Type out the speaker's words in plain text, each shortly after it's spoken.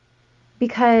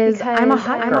Because I'm a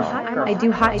hot girl. I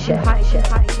do hot shit.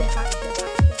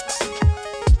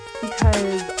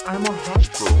 Because I'm a hot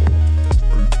girl.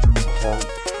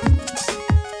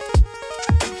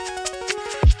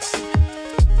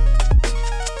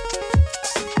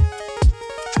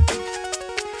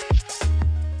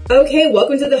 Okay,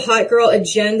 welcome to the Hot Girl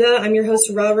Agenda. I'm your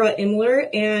host, Ra Imler,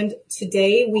 and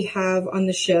today we have on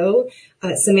the show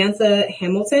Samantha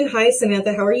Hamilton. Hi,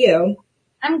 Samantha. How are you?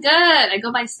 I'm good. I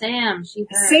go by Sam.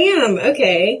 Sam.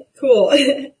 Okay, cool.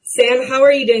 Sam, how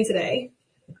are you doing today?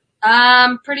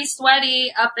 Pretty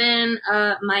sweaty up in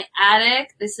my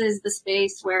attic. This is the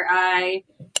space where I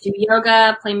do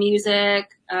yoga, play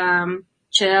music,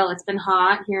 chill. It's been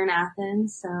hot here in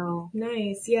Athens, so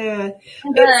nice. Yeah,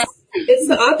 it's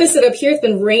the opposite up here. It's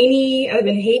been rainy. I've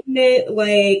been hating it.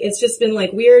 Like it's just been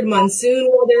like weird monsoon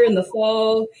weather in the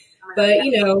fall. But,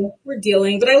 you know, we're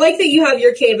dealing. But I like that you have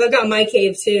your cave. I've got my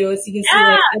cave, too. As you can see,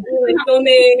 like, I've been, like,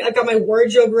 filming. I've got my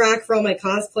wardrobe rack for all my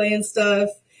cosplay and stuff.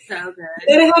 So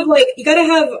good. You gotta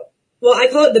have, well, I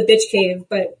call it the bitch cave,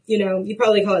 but, you know, you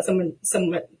probably call it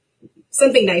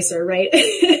something nicer, right?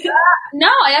 No,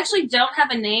 I actually don't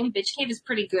have a name. Bitch cave is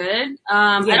pretty good.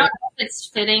 I don't know if it's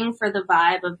fitting for the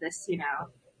vibe of this, you know.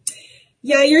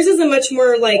 Yeah, yours is a much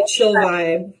more, like, chill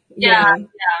vibe. Yeah.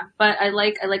 But I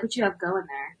like what you have going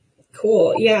there.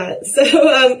 Cool. Yeah. So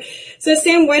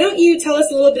Sam, why don't you tell us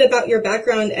a little bit about your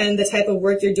background and the type of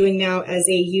work you're doing now as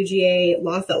a UGA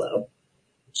law fellow?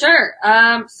 Sure.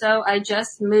 So I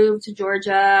just moved to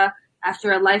Georgia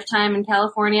after a lifetime in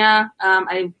California.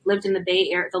 I lived in the Bay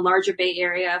Area, the larger Bay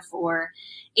Area for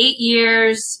 8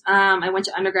 years. I went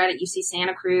to undergrad at UC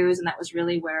Santa Cruz, and that was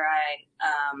really where I,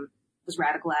 was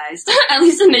radicalized, at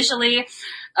least initially.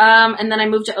 And then I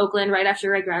moved to Oakland right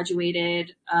after I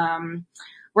graduated.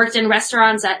 Worked in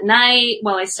restaurants at night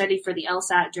while I studied for the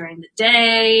LSAT during the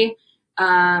day,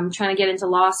 trying to get into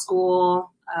law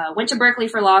school. Went to Berkeley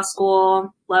for law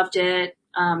school, loved it,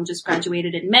 just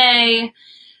graduated in May.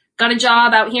 Got a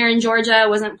job out here in Georgia,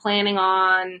 wasn't planning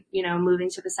on, you know, moving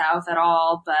to the South at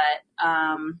all, but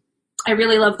I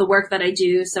really love the work that I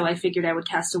do, so I figured I would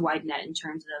cast a wide net in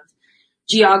terms of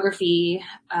geography.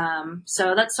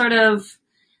 So that's sort of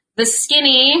the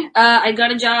skinny. I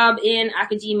got a job in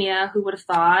academia. Who would have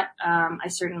thought? I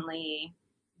certainly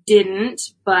didn't,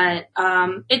 but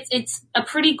it's a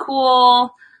pretty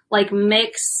cool like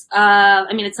mix.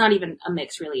 I mean, it's not even a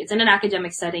mix really. It's in an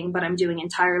academic setting, but I'm doing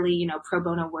entirely, you know, pro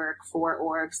bono work for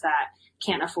orgs that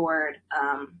can't afford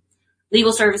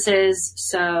legal services.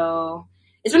 So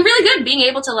it's been really good being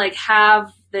able to like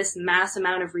have this mass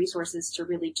amount of resources to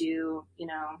really do, you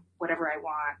know, whatever I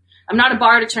want. I'm not a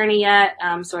barred attorney yet,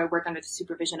 so I work under the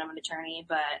supervision of an attorney,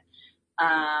 but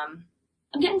I'm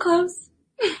getting close.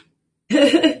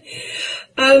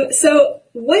 So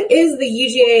what is the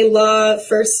UGA Law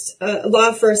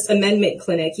First Amendment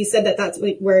Clinic? You said that that's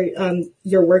where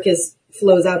your work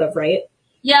flows out of, right?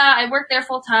 Yeah, I work there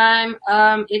full time.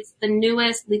 It's the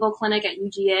newest legal clinic at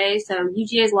UGA. So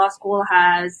UGA's law school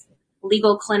has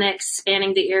legal clinics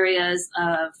spanning the areas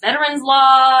of veterans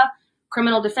law,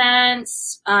 criminal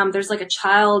defense. There's like a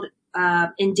child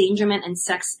endangerment and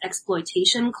sex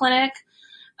exploitation clinic.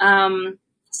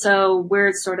 So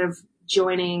we're sort of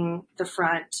joining the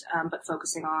front, but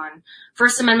focusing on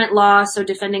First Amendment law. So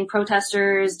defending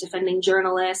protesters, defending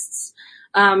journalists,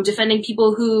 defending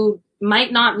people who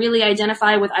might not really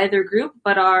identify with either group,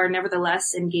 but are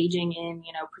nevertheless engaging in,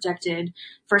 you know, protected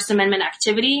First Amendment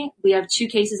activity. We have 2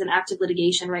 cases in active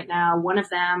litigation right now. One of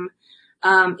them,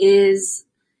 is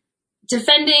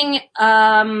defending,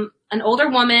 an older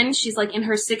woman. She's like in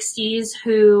her 60s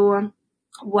who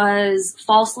was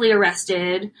falsely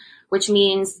arrested, which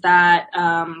means that,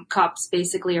 cops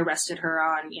basically arrested her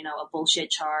on, you know, a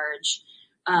bullshit charge.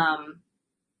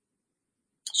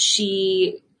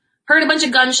 She heard a bunch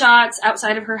of gunshots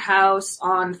outside of her house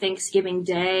on Thanksgiving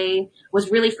Day,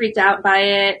 was really freaked out by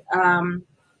it. And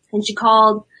she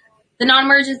called the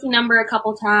non-emergency number a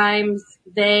couple times.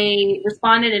 They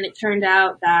responded, and it turned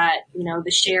out that, you know,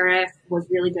 the sheriff was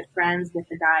really good friends with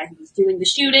the guy who was doing the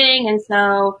shooting. And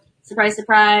so, surprise,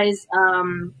 surprise,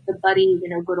 the buddy, you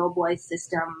know, good old boy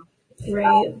system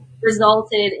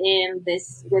resulted in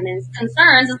this woman's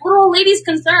concerns, this little old lady's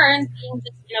concerns being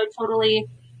just, you know, totally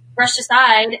brushed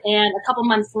aside. And a couple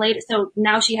months later, so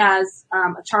now she has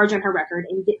a charge on her record,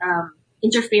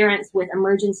 interference with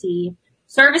emergency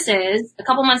services. A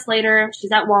couple months later,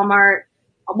 she's at Walmart,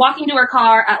 walking to her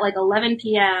car at like 11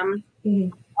 p.m.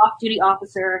 Off-duty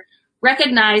officer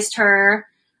recognized her,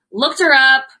 looked her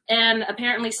up, and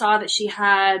apparently saw that she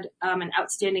had an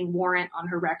outstanding warrant on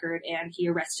her record, and he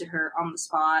arrested her on the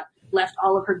spot, left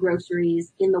all of her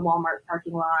groceries in the Walmart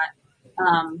parking lot,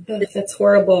 Ugh, that's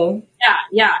horrible.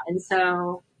 Yeah. And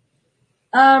so,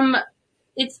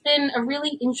 it's been a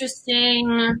really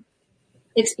interesting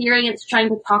experience trying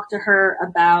to talk to her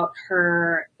about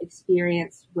her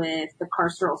experience with the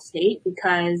carceral state,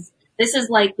 because this is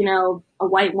like, a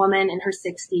white woman in her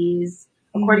 60s.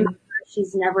 According to her,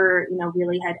 she's never,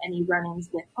 really had any run-ins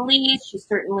with police. She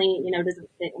certainly, doesn't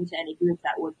fit into any group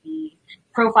that would be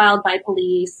profiled by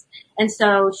police. And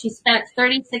so she spent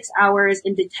 36 hours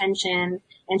in detention,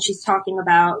 and she's talking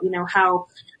about,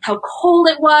 how cold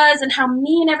it was and how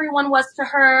mean everyone was to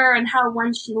her, and how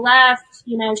when she left,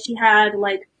 she had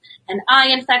like an eye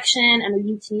infection and a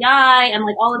UTI and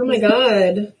like all of these. Oh my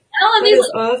God. All of that these,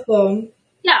 is awful.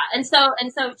 Yeah. And so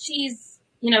she's,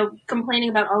 complaining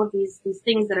about all of these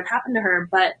things that have happened to her,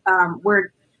 but,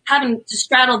 we're having to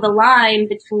straddle the line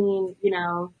between,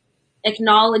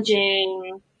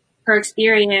 acknowledging her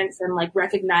experience and like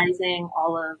recognizing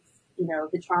all of,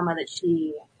 the trauma that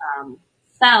she,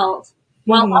 felt,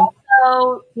 while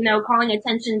also, calling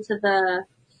attention to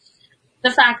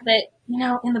the fact that,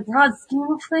 in the broad scheme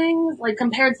of things, like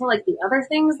compared to like the other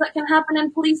things that can happen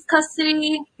in police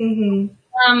custody,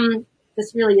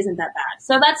 this really isn't that bad.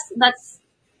 So that's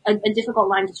a difficult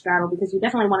line to straddle, because you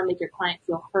definitely want to make your client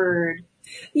feel heard.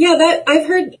 Yeah, that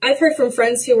I've heard from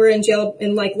friends who were in jail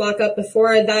and like lockup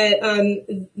before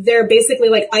that, they're basically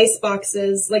like ice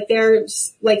boxes. Like they're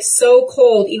like so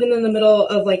cold, even in the middle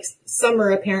of like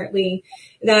summer, apparently,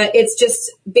 that it's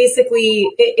just basically,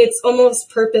 it's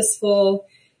almost purposeful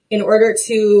in order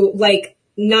to like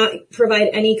not provide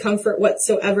any comfort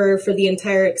whatsoever for the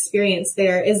entire experience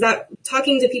there. Is that,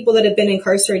 talking to people that have been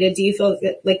incarcerated, do you feel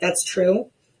like that's true?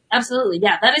 Absolutely.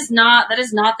 Yeah. That is not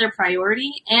their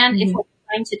priority. And if what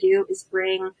we're trying to do is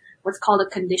bring what's called a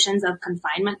conditions of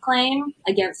confinement claim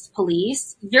against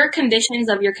police, your conditions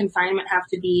of your confinement have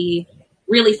to be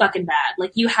really fucking bad.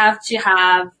 Like you have to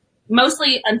have,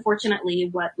 mostly, unfortunately,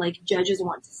 what like judges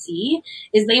want to see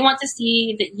is they want to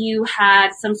see that you had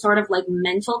some sort of like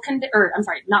mental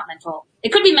not mental.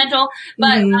 It could be mental,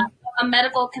 but a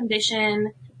medical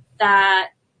condition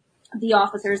that the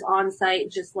officers on site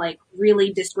just like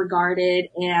really disregarded,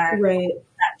 and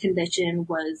that condition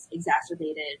was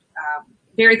exacerbated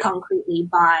very concretely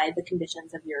by the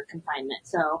conditions of your confinement.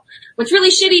 So what's really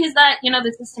shitty is that,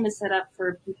 the system is set up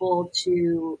for people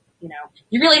to,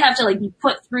 you really have to like be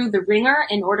put through the ringer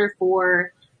in order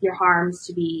for your harms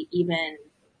to be even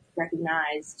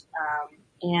recognized.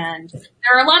 And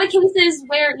there are a lot of cases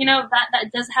where,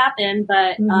 that does happen,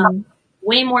 but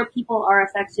way more people are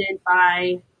affected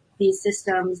by these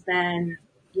systems than,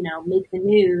 make the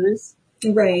news.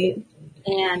 Right.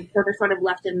 And so they're sort of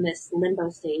left in this limbo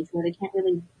stage where they can't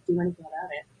really do anything about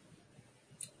it.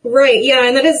 Right. Yeah.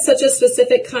 And that is such a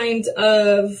specific kind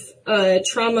of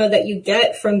trauma that you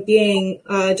get from being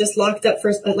just locked up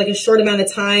for like a short amount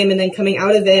of time and then coming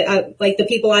out of it. Like the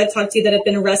people I've talked to that have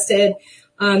been arrested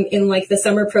in like the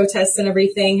summer protests and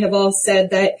everything have all said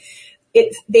that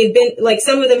they've been like,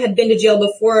 some of them had been to jail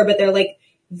before, but they're like,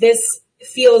 this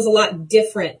feels a lot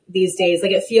different these days.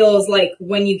 Like it feels like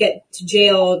when you get to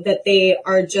jail that they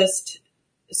are just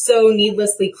so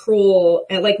needlessly cruel,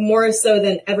 and like more so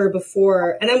than ever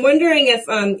before. And I'm wondering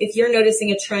if you're noticing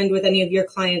a trend with any of your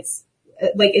clients.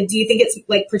 Like, do you think it's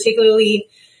like particularly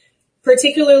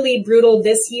brutal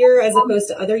this year as opposed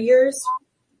to other years?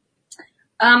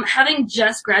 Having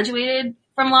just graduated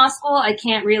from law school, I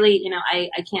can't really, I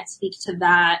can't speak to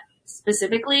that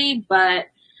specifically, but,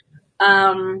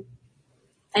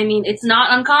 I mean, it's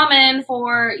not uncommon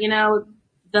for,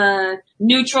 the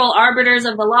neutral arbiters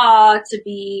of the law to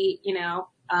be,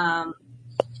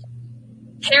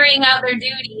 carrying out their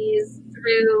duties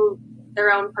through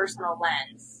their own personal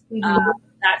lens.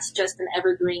 That's just an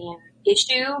evergreen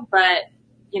issue, but,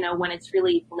 when it's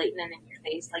really blatant and in your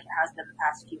face, like it has been the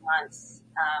past few months,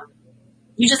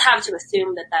 you just have to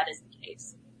assume that that is the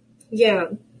case. Yeah.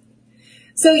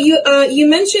 So you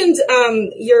mentioned,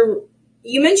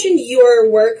 your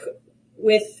work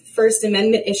with First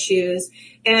Amendment issues,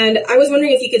 and I was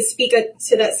wondering if you could speak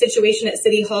to that situation at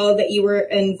City Hall that you were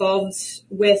involved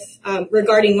with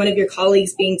regarding one of your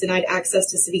colleagues being denied access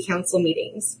to City Council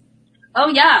meetings. Oh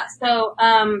yeah, so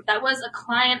that was a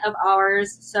client of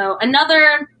ours. So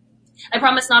I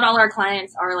promise not all our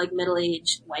clients are like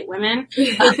middle-aged white women.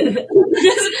 But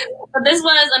this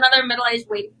was another middle-aged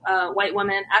white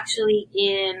woman actually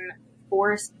in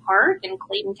Forest Park in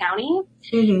Clayton County.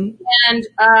 And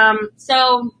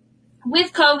so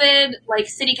with COVID, like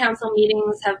city council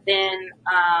meetings have been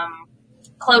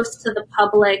close to the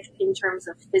public in terms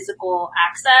of physical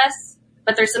access,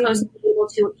 but they're supposed to be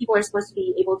people are supposed to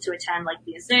be able to attend like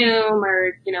via Zoom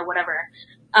or, whatever.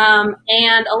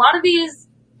 And a lot of these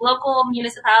local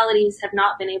municipalities have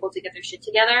not been able to get their shit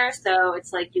together. So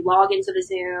it's like you log into the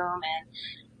Zoom and,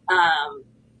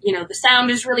 the sound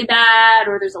is really bad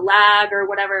or there's a lag or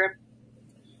whatever.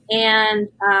 And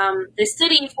the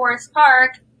city, Forest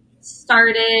Park,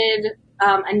 started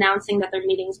announcing that their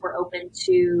meetings were open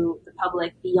to the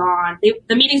public beyond.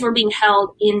 The meetings were being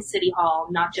held in City Hall,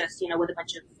 not just, with a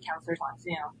bunch of counselors on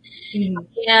Zoom. Mm-hmm.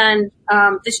 And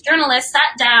this journalist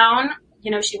sat down.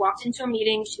 She walked into a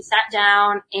meeting, she sat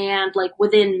down, and like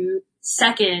within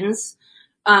seconds,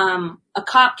 a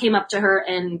cop came up to her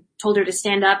and told her to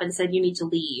stand up and said, "You need to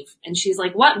leave." And she's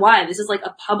like, "What? Why? This is like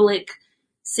a public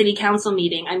city council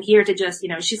meeting. I'm here to just,"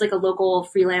 she's like a local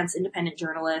freelance independent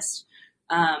journalist.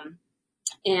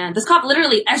 And this cop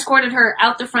literally escorted her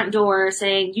out the front door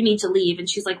saying, "You need to leave." And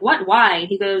she's like, "What? Why?" And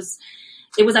he goes,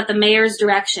 "It was at the mayor's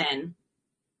direction."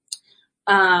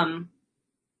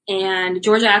 And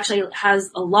Georgia actually has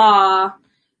a law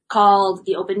called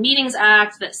the Open Meetings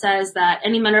Act that says that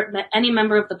any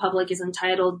member of the public is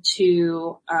entitled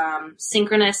to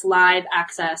synchronous live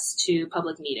access to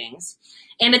public meetings.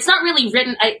 And it's not really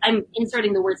written. I'm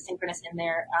inserting the word synchronous in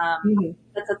there.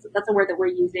 That's a word that we're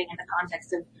using in the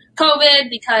context of COVID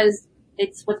because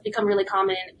it's what's become really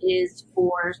common is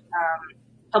for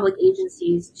public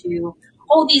agencies to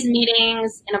hold these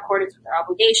meetings in accordance with their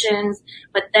obligations,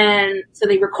 so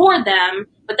they record them,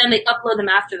 but then they upload them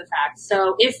after the fact.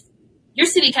 So if your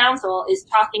city council is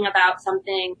talking about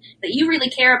something that you really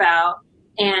care about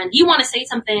and you want to say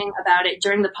something about it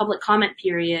during the public comment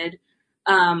period,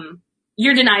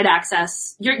 you're denied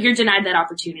access. You're denied that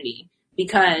opportunity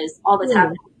because all that's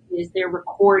happening is they're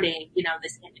recording,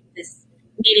 this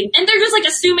meeting, and they're just like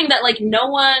assuming that like no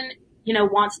one,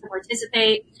 wants to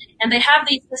participate. And they have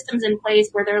these systems in place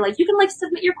where they're like, you can like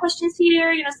submit your questions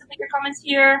here, submit your comments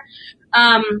here.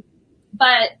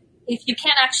 But if you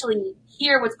can't actually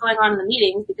hear what's going on in the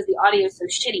meetings because the audio is so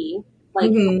shitty,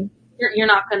 like you're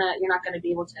not gonna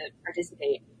be able to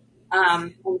participate.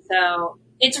 And so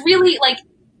it's really like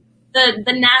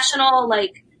the national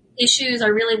like issues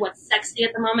are really what's sexy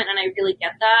at the moment, and I really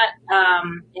get that.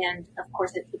 And of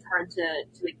course it's hard to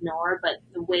ignore, but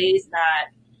the ways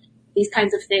that these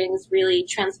kinds of things really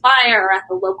transpire at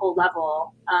the local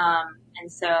level.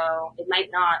 And so it might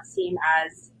not seem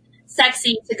as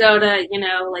sexy to go to,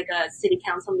 like a city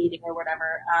council meeting or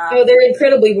whatever. They're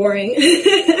incredibly boring.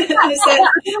 I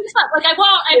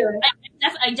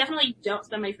definitely don't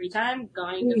spend my free time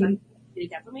going to city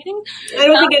council meetings. I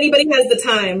don't think anybody has the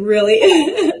time, really.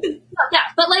 Yeah,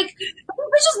 but like,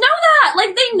 we just know that.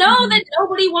 Like, they know that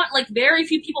very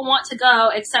few people want to go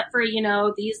except for,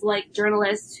 these like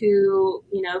journalists who,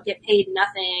 get paid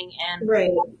nothing and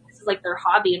this is like their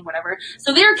hobby and whatever.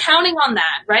 So they're counting on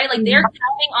that, right? Like they're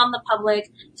counting on the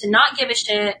public to not give a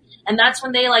shit. And that's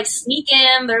when they like sneak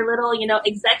in their little,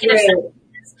 executive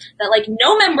sentences that like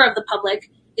no member of the public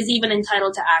is even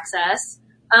entitled to access.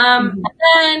 And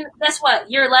then guess what?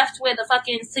 You're left with a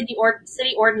fucking city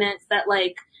ordinance that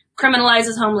like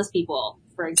criminalizes homeless people,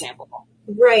 for example.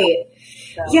 Right.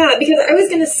 So. Yeah, because I was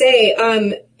going to say,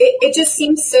 it just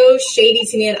seems so shady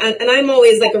to me. And I'm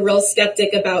always like a real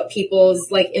skeptic about people's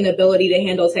like inability to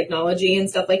handle technology and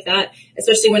stuff like that,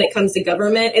 especially when it comes to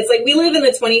government. It's like we live in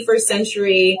the 21st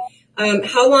century.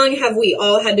 How long have we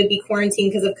all had to be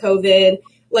quarantined because of COVID?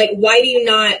 Like, why do you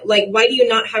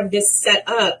not have this set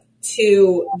up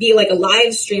to be like a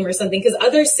live stream or something? Because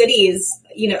other cities,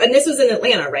 and this was in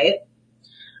Atlanta, right?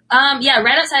 Yeah,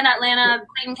 right outside Atlanta,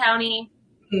 Clayton County.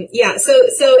 Yeah, so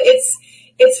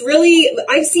it's really,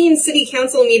 I've seen city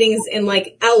council meetings in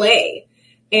like LA,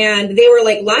 and they were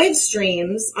like live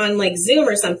streams on like Zoom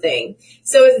or something.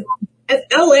 So if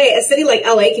a city like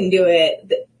LA can do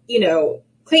it,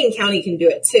 Clayton County can do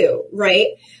it too, right?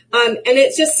 And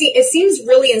it seems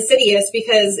really insidious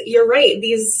because you're right,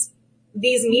 these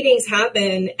meetings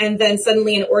happen and then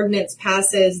suddenly an ordinance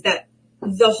passes that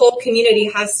the whole community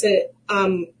has to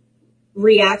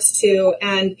react to,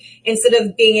 and instead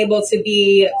of being able to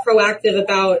be proactive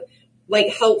about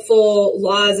like helpful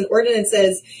laws and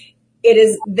ordinances, it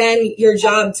is then your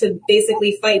job to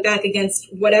basically fight back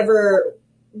against whatever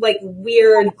like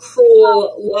weird,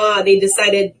 cruel law they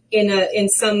decided in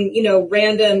some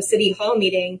random city hall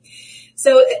meeting.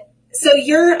 So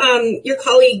your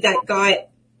colleague that got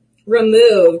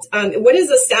removed, what is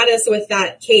the status with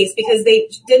that case? Because they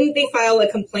file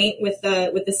a complaint with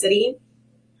the city?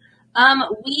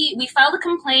 We filed a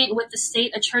complaint with the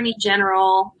state attorney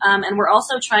general, and we're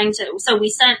also so we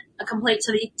sent a complaint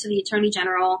to the attorney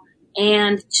general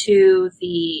and to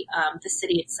the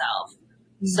city itself.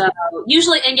 Mm-hmm. So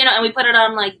usually, and we put it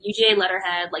on like UGA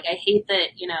letterhead. Like I hate that,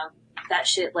 that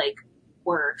shit like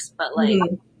works, but like,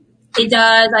 it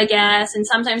does, I guess. And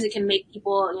sometimes it can make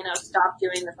people, stop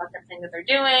doing the fucked up thing that they're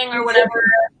doing or whatever.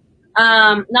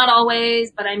 Not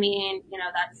always, but I mean,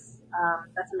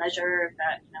 that's a measure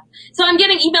that, So I'm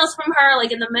getting emails from her,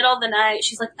 like, in the middle of the night.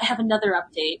 She's like, I have another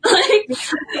update. Like,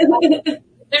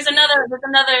 they've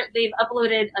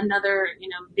uploaded another,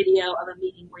 video of a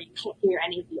meeting where you can't hear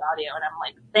any of the audio. And I'm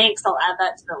like, thanks, I'll add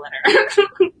that to the letter.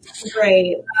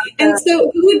 Right. And so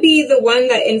who would be the one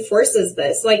that enforces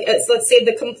this? Like, let's say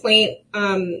the complaint,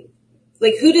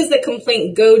 like, who does the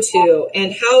complaint go to,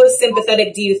 and how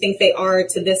sympathetic do you think they are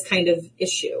to this kind of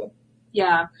issue?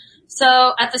 Yeah.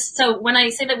 So when I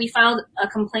say that we filed a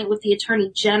complaint with the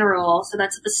Attorney General, so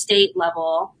that's at the state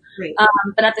level. Right.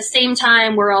 But at the same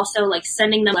time, we're also like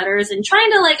sending them letters and trying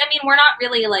to we're not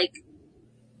really like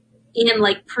in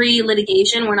like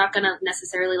pre-litigation. We're not going to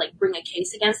necessarily like bring a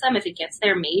case against them. If it gets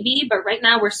there, maybe. But right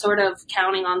now we're sort of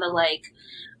counting on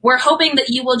we're hoping that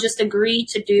you will just agree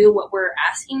to do what we're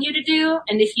asking you to do.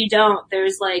 And if you don't,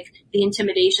 there's like the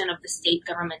intimidation of the state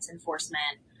government's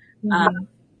enforcement,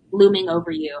 looming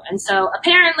over you. And so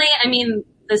apparently,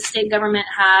 the state government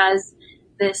has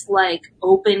this like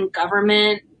open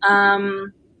government,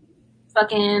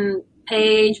 fucking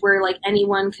page where like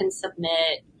anyone can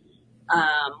submit,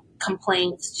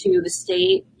 complaints to the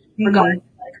state regarding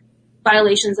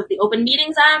violations of the Open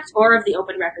Meetings Act or of the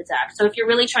Open Records Act. So if you're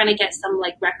really trying to get some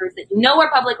like records that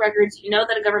are public records,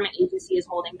 that a government agency is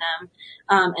holding them,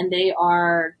 and they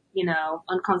are,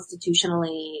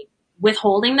 unconstitutionally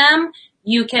withholding them,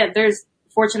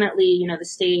 fortunately, the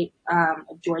state,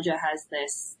 of Georgia has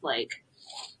this like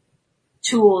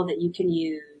tool that you can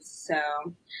use. So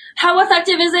how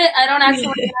effective is it? I don't actually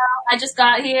know. I just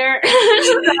got here.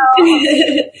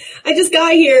 I just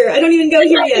got here. I don't even go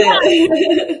here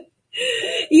yet.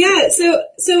 Yeah, so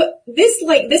this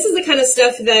is the kind of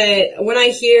stuff that when I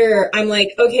hear, I'm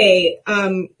like, okay,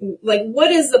 like, what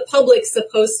is the public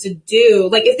supposed to do?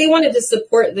 Like, if they wanted to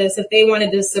support this,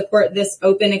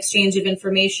 open exchange of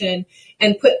information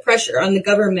and put pressure on the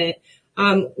government,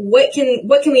 what can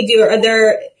we do?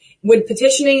 Would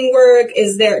petitioning work?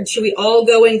 Should we all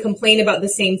go and complain about the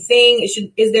same thing?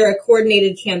 Is there a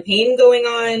coordinated campaign going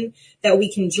on that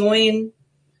we can join?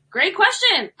 Great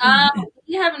question.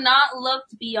 We have not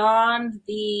looked beyond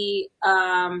the,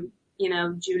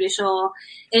 judicial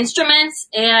instruments.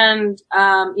 And,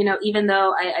 even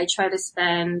though I try to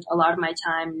spend a lot of my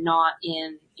time not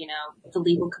in, the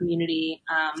legal community,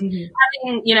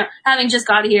 having just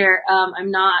got here, I'm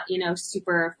not,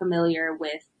 super familiar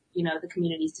with, the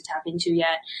communities to tap into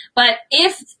yet. But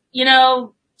if,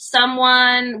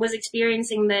 someone was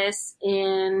experiencing this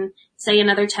in, say,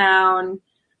 another town,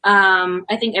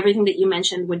 I think everything that you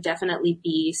mentioned would definitely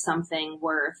be something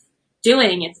worth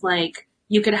doing. It's like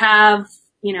you could have,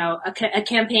 a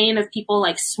campaign of people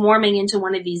like swarming into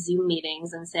one of these Zoom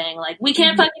meetings and saying like, we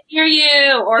can't fucking hear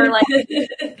you, or like, the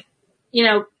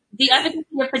efficacy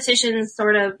of petitions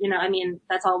sort of,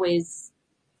 that's always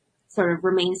sort of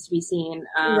remains to be seen.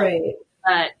 Right.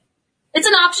 But it's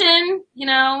an option,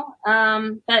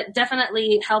 that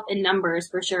definitely help in numbers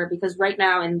for sure, because right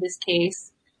now in this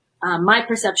case, my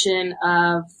perception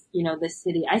of, this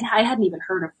city, I hadn't even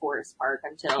heard of Forest Park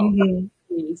until 3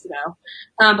 weeks ago.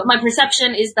 But my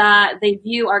perception is that they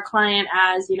view our client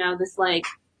as, this like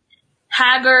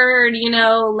haggard,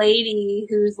 lady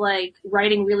who's like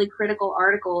writing really critical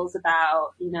articles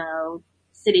about,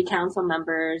 city council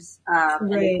members,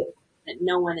 right. that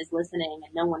no one is listening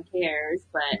and no one cares,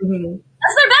 but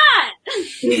that's their bad.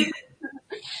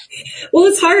 Well,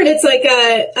 it's hard. It's like,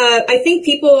 I think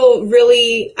people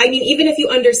really, even if you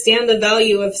understand the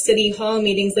value of city hall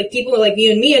meetings, like people like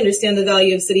you and me understand the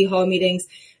value of city hall meetings,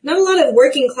 not a lot of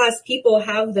working class people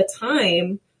have the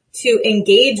time to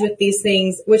engage with these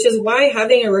things, which is why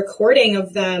having a recording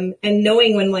of them and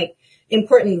knowing when like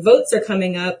important votes are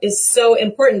coming up is so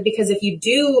important, because if you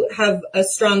do have a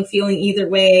strong feeling either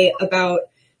way about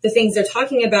the things they're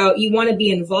talking about, you want to be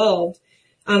involved.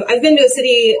 I've been to a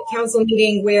city council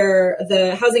meeting where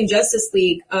the Housing Justice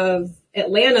League of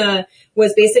Atlanta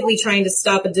was basically trying to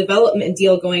stop a development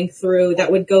deal going through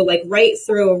that would go like right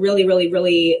through a really, really,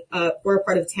 really poor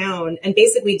part of town and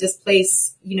basically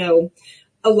displace,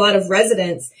 a lot of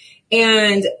residents.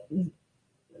 And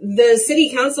the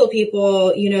city council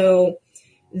people, it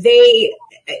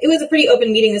was a pretty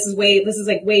open meeting. This is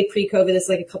like way pre-COVID. This is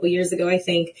like a couple years ago, I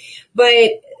think.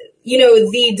 But,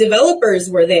 the developers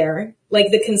were there, like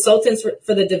the consultants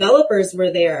for the developers were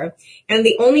there. And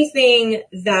the only thing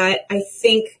that I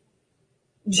think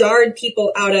jarred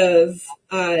people out of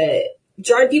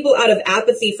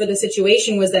apathy for the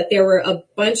situation was that there were a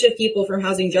bunch of people from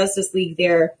Housing Justice League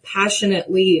there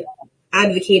passionately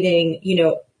advocating,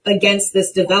 against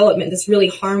this development, this really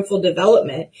harmful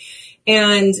development.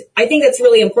 And I think that's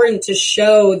really important to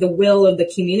show the will of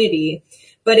the community.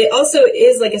 But it also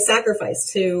is like a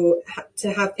sacrifice to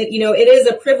have, it is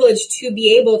a privilege to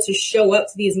be able to show up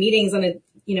to these meetings on a,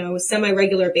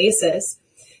 semi-regular basis.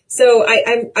 So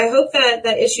I hope that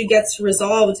that issue gets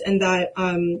resolved and that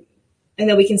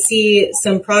we can see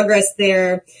some progress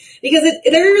there, because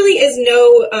there really is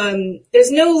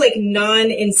there's no like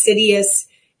non-insidious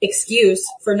excuse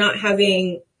for not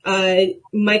having a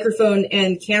microphone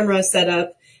and camera set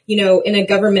up, in a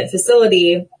government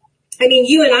facility. I mean,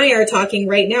 you and I are talking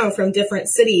right now from different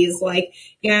cities,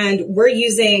 and we're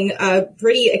using a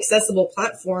pretty accessible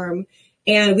platform,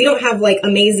 and we don't have like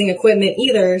amazing equipment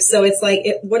either. So it's like,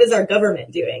 what is our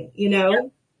government doing,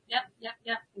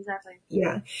 Yep, exactly.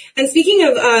 Yeah. And speaking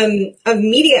of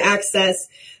media access,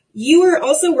 you are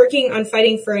also working on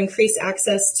fighting for increased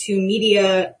access to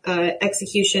media,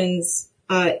 executions,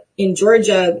 in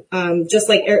Georgia, just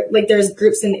like there's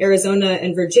groups in Arizona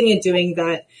and Virginia doing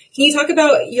that. Can you talk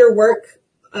about your work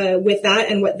with that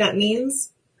and what that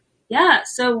means? Yeah,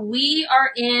 so we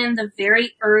are in the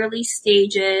very early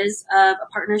stages of a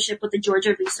partnership with the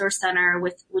Georgia Resource Center,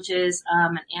 which is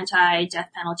an anti-death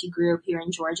penalty group here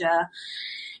in Georgia.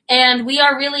 And we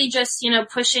are really just,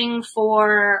 pushing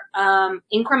for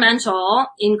incremental,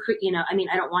 I mean,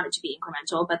 I don't want it to be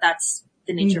incremental, but that's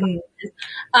the nature of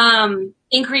it.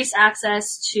 Increased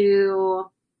access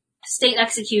to state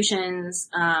executions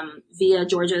via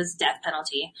Georgia's death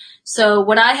penalty. So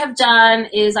what I have done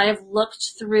is I have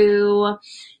looked through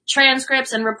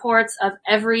transcripts and reports of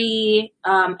every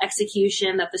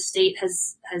execution that the state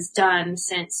has done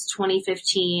since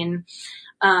 2015,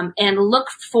 and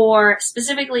looked for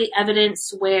specifically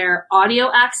evidence where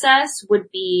audio access would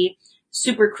be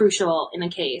super crucial in a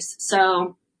case.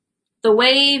 So the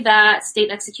way that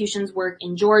state executions work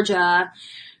in Georgia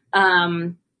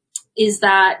is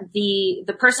that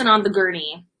the person on the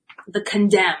gurney, the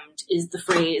condemned is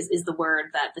the word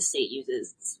that the state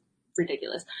uses. It's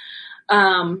ridiculous.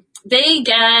 They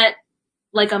get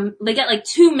like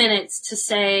 2 minutes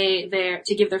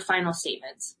to give their final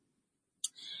statements.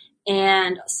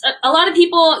 And a lot of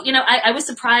people, I was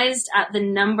surprised at the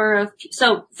number of,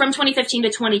 so from 2015 to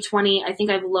 2020, I think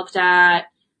I've looked at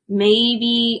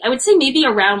maybe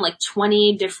around like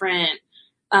 20 different,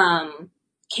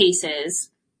 cases.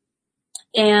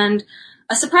 And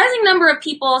a surprising number of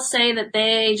people say that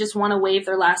they just want to wave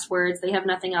their last words. They have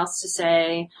nothing else to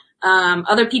say.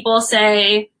 Other people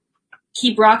say,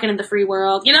 keep rocking in the free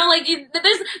world. They're not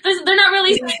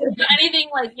really saying anything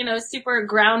like, super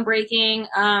groundbreaking.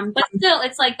 But still,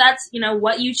 it's like, that's,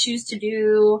 what you choose to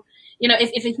do.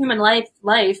 If a human life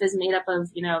is made up of,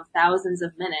 thousands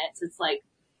of minutes, it's like,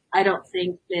 I don't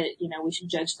think that, we should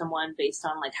judge someone based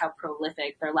on like how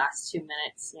prolific their last 2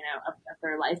 minutes, of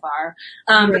their life are.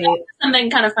 Right. But that's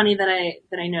something kind of funny that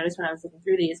I noticed when I was looking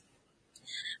through these.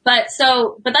 But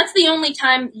that's the only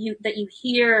time that you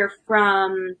hear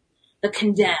from the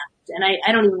condemned. And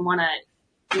I don't even want to,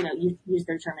 use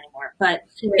their term anymore, but,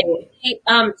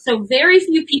 right. So very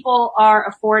few people are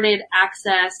afforded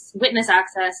witness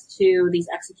access to these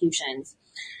executions.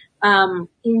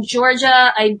 In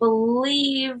Georgia, I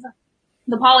believe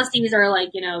the policies are like,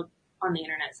 on the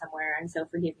internet somewhere. And so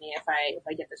forgive me if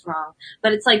I get this wrong,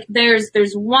 but it's like there's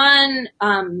one,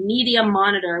 media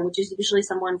monitor, which is usually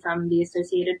someone from the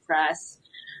Associated Press,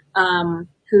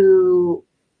 who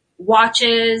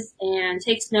watches and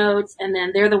takes notes. And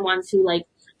then they're the ones who like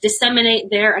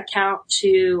disseminate their account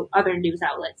to other news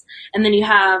outlets. And then you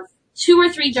have 2 or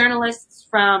 3 journalists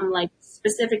from like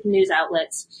specific news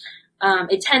outlets.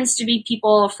 It tends to be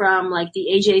people from like the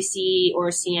AJC or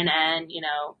CNN,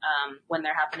 when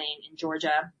they're happening in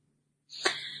Georgia.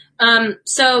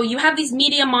 So you have these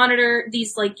media monitor,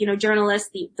 these like, journalists,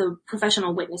 the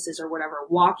professional witnesses or whatever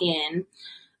walk in,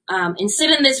 and sit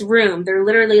in this room. They're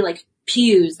literally like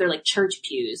pews. They're like church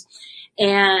pews.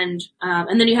 And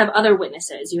then you have other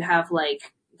witnesses. You have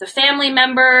like the family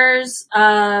members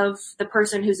of the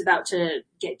person who's about to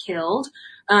get killed.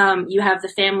 You have the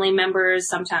family members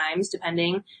sometimes,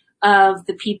 depending, of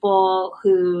the people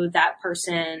who that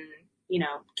person,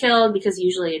 killed, because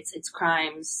usually it's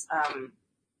crimes,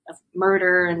 of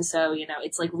murder. And so,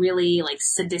 it's like really like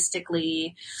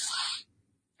sadistically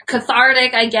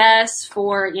cathartic, I guess,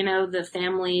 for, the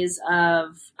families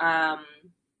of,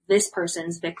 this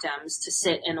person's victims to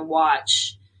sit and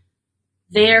watch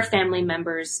their family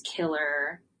member's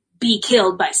killer be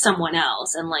killed by someone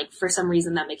else. And like, for some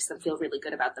reason that makes them feel really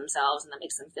good about themselves, and that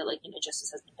makes them feel like,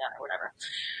 justice has been done or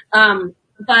whatever.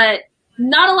 But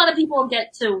not a lot of people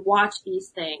get to watch these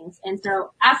things. And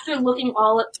so after looking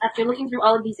through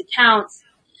all of these accounts,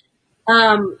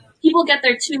 people get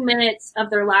their 2 minutes of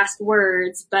their last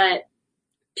words, but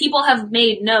people have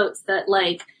made notes that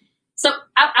like, so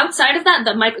outside of that,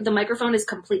 the microphone is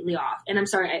completely off. And I'm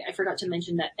sorry, I forgot to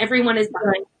mention that everyone is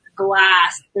behind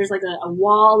glass. There's like a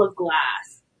wall of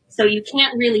glass. So you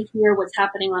can't really hear what's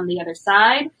happening on the other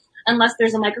side unless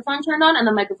there's a microphone turned on, and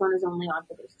the microphone is only on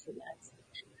for those 2 minutes.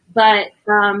 But,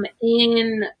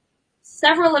 in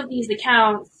several of these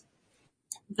accounts,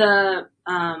 the,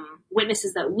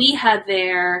 witnesses that we had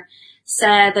there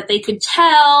said that they could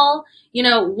tell, you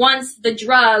know, once the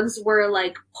drugs were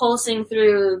like pulsing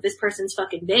through this person's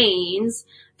fucking veins,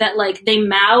 that like they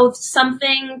mouthed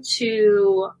something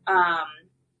to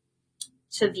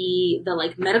the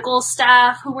like medical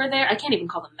staff who were there. I can't even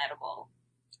call them medical,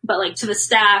 but like to the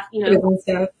staff, you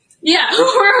know. Yeah, who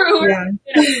are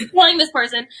telling this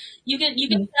person, you can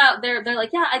tell they're like,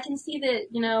 yeah, I can see that,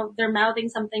 you know, they're mouthing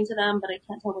something to them, but I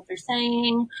can't tell what they're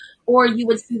saying. Or you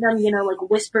would see them, you know, like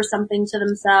whisper something to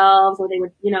themselves, or they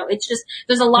would, you know, it's just,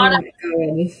 there's a lot of,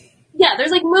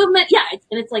 there's like movement. Yeah.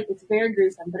 It's like, it's very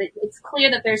gruesome, but it's clear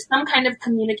that there's some kind of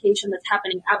communication that's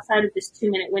happening outside of this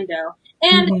 2-minute window.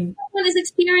 And if someone is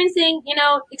experiencing, you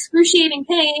know, excruciating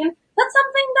pain, that's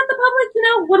something that the public, you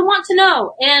know, would want to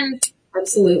know. And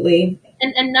absolutely.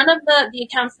 And none of the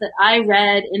accounts that I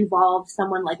read involved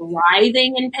someone like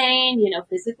writhing in pain, you know,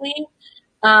 physically.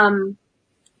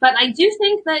 But I do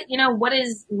think that, you know, what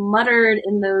is muttered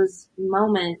in those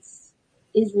moments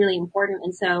is really important.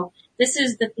 And so this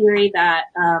is the theory that,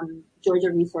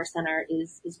 Georgia Resource Center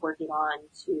is working on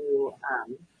to,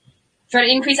 try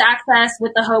to increase access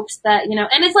with the hopes that, you know,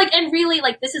 and it's like, and really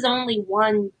like this is only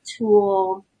one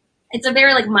tool. It's a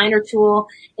very like minor tool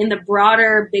in the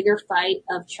broader, bigger fight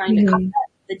of trying to combat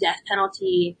the death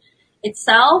penalty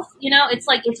itself. You know, it's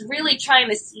like, it's really trying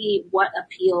to see what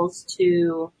appeals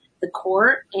to the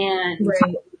court and,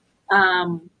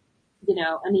 you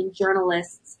know, I mean,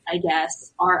 journalists, I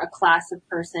guess, are a class of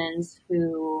persons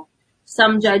who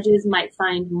some judges might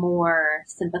find more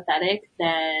sympathetic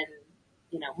than,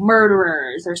 you know,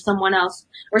 murderers or someone else,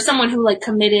 or someone who like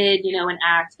committed, you know, an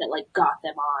act that like got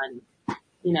them on,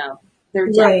 you know, their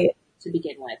death to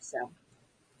begin with. So.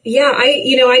 Yeah, I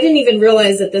didn't even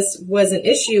realize that this was an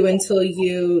issue until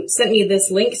you sent me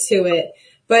this link to it.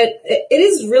 But it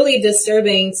is really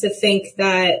disturbing to think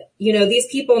that, you know, these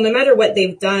people, no matter what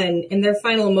they've done in their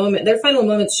final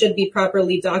moments should be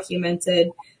properly documented.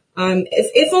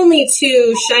 If only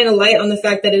to shine a light on the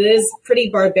fact that it is pretty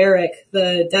barbaric,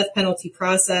 the death penalty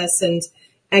process and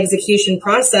execution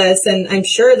process. And I'm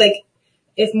sure like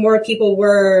if more people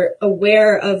were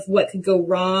aware of what could go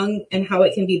wrong and how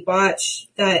it can be botched,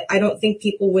 that I don't think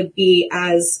people would be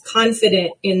as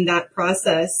confident in that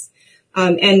process.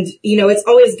 And, you know, it's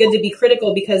always good to be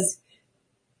critical because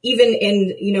even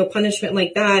in, you know, punishment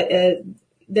like that,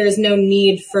 there's no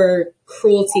need for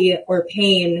cruelty or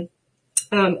pain,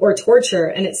 or torture.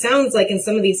 And it sounds like in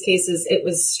some of these cases, it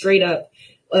was straight up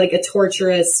like a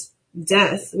torturous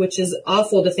death, which is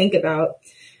awful to think about,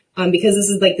 because this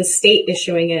is like the state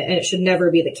issuing it and it should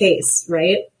never be the case.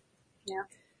 Right. Yeah.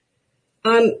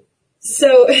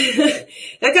 So that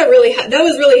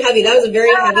was really heavy. That was a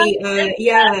very heavy,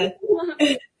 yeah.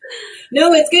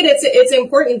 No, it's good. It's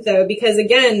important though, because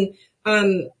again,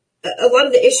 a lot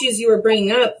of the issues you were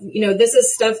bringing up, you know, this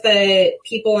is stuff that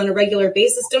people on a regular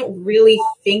basis don't really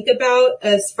think about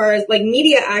as far as like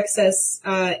media access,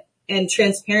 and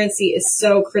transparency is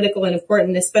so critical and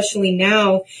important, especially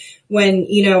now when,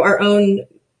 you know, our own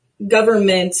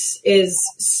government is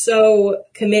so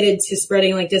committed to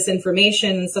spreading like disinformation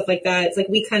and stuff like that. It's like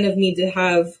we kind of need to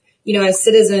have, you know, as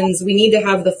citizens, we need to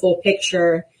have the full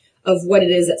picture of what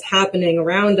it is that's happening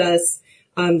around us,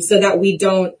 so that we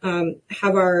don't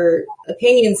have our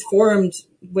opinions formed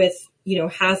with, you know,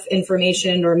 half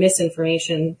information or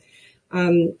misinformation.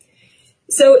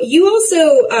 So you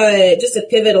also, just to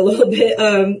pivot a little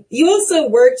bit, you also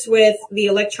worked with the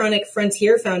Electronic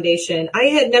Frontier Foundation. I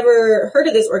had never heard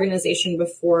of this organization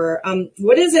before.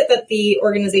 What is it that the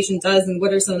organization does, and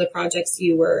what are some of the projects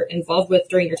you were involved with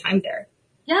during your time there?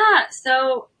 Yeah,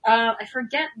 so I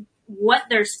forget what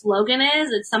their slogan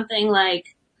is. It's something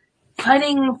like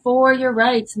fighting for your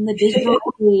rights in the digital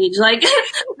age. Like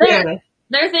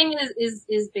their thing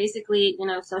is basically, you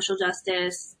know, social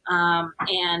justice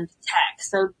and tech.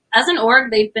 So as an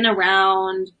org, they've been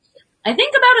around, I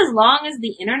think, about as long as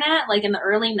the internet, like in the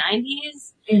early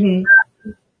 90s. And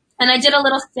I did a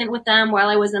little stint with them while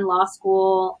I was in law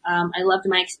school. I loved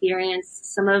my experience.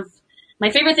 Some of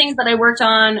my favorite things that I worked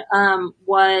on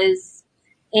was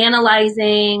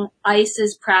analyzing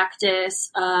ICE's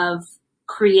practice of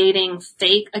creating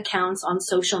fake accounts on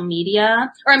social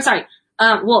media, or I'm sorry,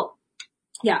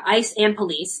 ICE and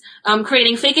police,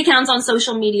 creating fake accounts on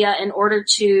social media in order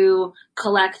to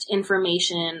collect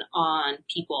information on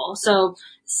people. So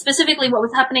specifically what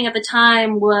was happening at the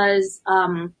time was,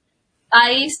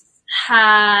 ICE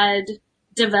had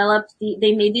developed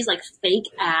they made these like fake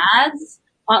ads,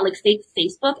 like fake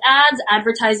Facebook ads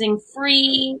advertising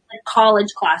free like,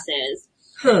 college classes.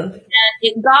 And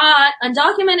it got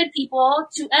undocumented people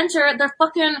to enter their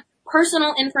fucking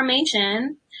personal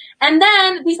information. And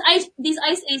then these ICE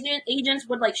agents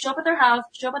would like show up at their house,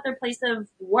 show up at their place of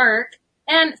work,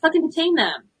 and fucking detain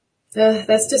them.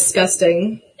 That's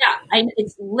disgusting. Yeah,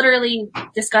 it's literally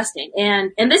disgusting.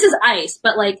 And this is ICE,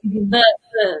 but like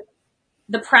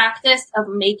the practice of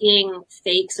making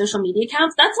fake social media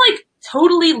accounts, that's like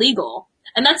totally legal.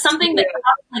 And that's something that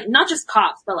like not just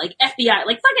cops, but like FBI,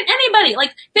 like fucking anybody,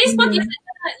 like Facebook isn't,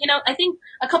 I think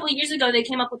a couple of years ago they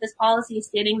came up with this policy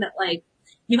stating that like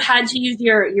you had to use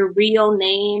your real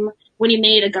name when you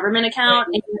made a government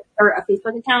account or a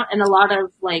Facebook account, and a lot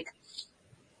of like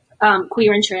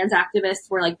queer and trans activists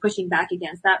were like pushing back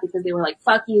against that because they were like,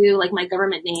 fuck you, like my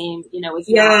government name, is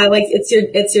like it's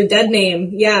your dead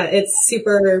name. Yeah, it's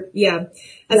super,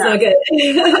 that's not good.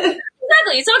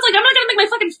 Exactly. So it's like, I'm not gonna make my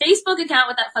fucking Facebook account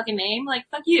with that fucking name. Like,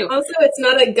 fuck you. Also, it's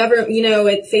not a government,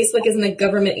 Facebook isn't a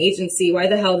government agency. Why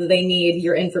the hell do they need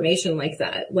your information like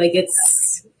that? Like,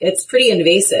 it's pretty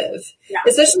invasive. Yeah.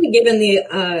 Especially given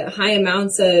the, high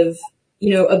amounts of,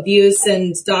 abuse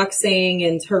and doxing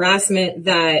and harassment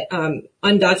that,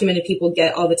 undocumented people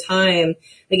get all the time.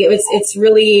 Like, it's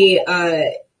really,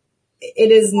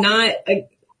 it's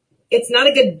not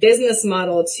a good business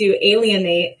model to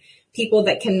alienate people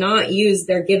that cannot use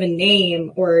their given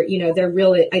name or, their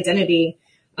real identity.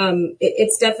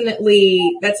 It's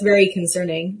definitely, that's very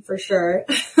concerning for sure.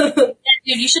 Dude,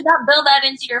 you should not build that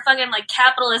into your fucking like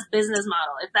capitalist business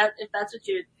model if that's what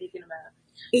you're thinking about.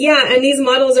 Yeah, and these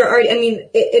models are already,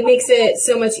 it makes it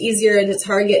so much easier to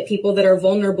target people that are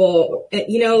vulnerable.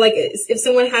 Like if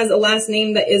someone has a last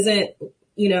name that isn't,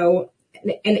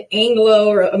 an Anglo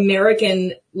or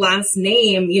American last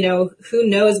name, who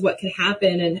knows what could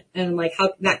happen and like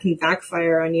how that can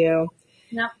backfire on you.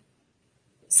 Yeah.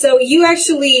 So you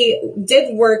actually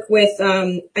did work with,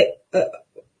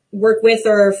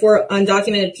 or for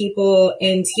undocumented people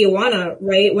in Tijuana,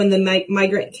 right? When the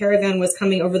migrant caravan was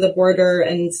coming over the border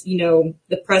and,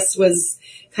 the press was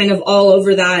kind of all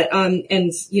over that.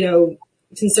 And,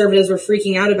 conservatives were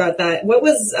freaking out about that. What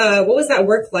was that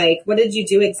work like? What did you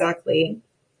do exactly?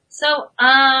 So,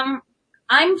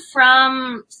 I'm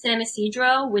from San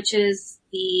Isidro, which is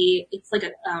it's like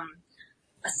a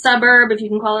suburb, if you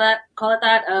can call it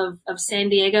that, of San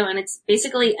Diego. And it's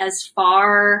basically as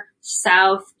far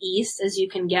southeast as you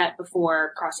can get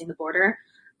before crossing the border.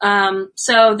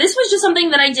 So this was just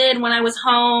something that I did when I was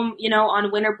home,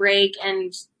 on winter break,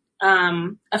 and,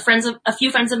 a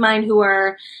few friends of mine who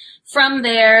are from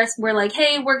there were like,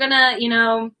 hey, we're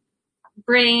gonna,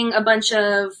 bring a bunch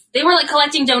of, they were like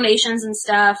collecting donations and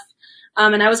stuff.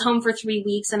 And I was home for 3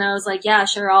 weeks and I was like, yeah,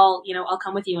 sure. I'll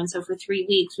come with you. And so for 3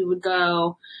 weeks we would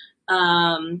go,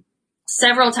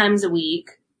 several times a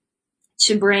week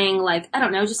to bring like, I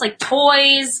don't know, just like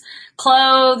toys,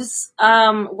 clothes,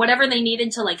 whatever they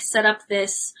needed to like set up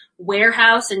this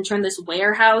warehouse and turn this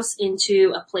warehouse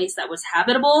into a place that was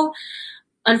habitable.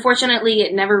 Unfortunately,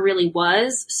 it never really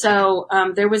was. So,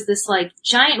 there was this like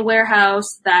giant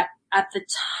warehouse that at the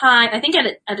time, I think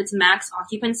at its max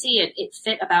occupancy, it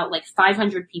fit about like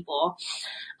 500 people.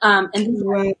 And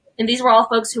these were all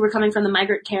folks who were coming from the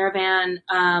migrant caravan,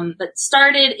 that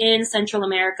started in Central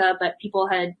America, but people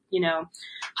had,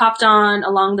 hopped on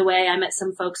along the way. I met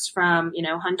some folks from,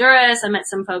 Honduras. I met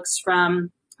some folks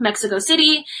from Mexico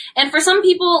City. And for some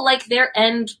people, like their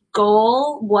end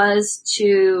goal was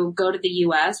to go to the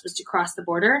US, was to cross the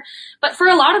border. But for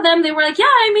a lot of them, they were like, yeah,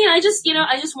 I just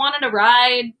wanted to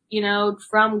ride,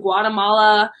 from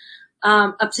Guatemala,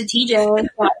 up to TJ. So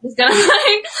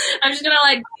I'm just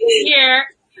gonna be here.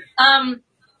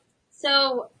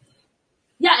 So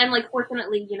yeah. And like,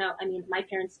 fortunately, my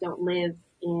parents don't live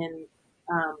in,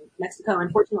 Mexico.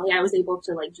 Unfortunately, I was able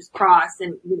to like just cross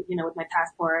and, with my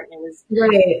passport, and it was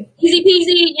right. Easy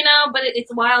peasy, but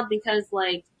it's wild because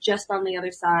like just on the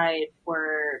other side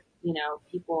were,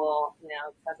 people,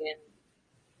 fucking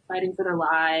fighting for their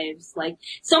lives. Like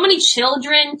so many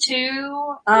children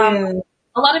too. A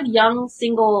lot of young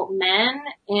single men.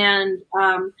 And,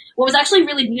 what was actually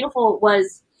really beautiful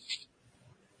was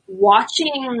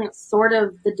watching sort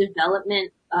of the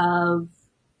development of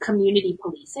community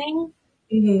policing.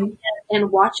 Mm-hmm. and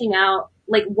watching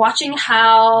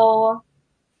how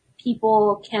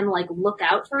people can like look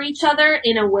out for each other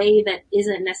in a way that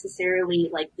isn't necessarily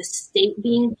like the state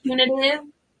being punitive,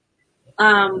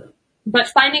 but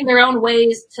finding their own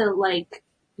ways to like,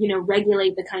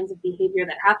 regulate the kinds of behavior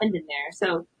that happened in there.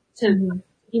 So to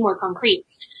be more concrete,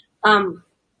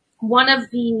 one of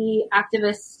the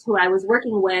activists who I was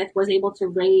working with was able to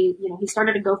raise, he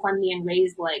started a GoFundMe and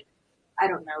raised like, I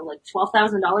don't know, like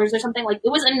 $12,000 or something. Like it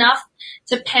was enough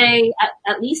to pay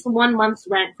at least 1 month's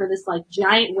rent for this like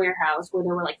giant warehouse where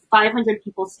there were like 500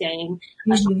 people staying,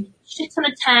 a shit ton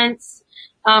of tents,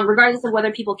 regardless of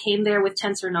whether people came there with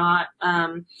tents or not.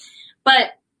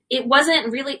 But it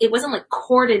wasn't like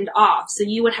cordoned off. So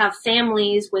you would have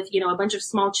families with, a bunch of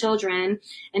small children,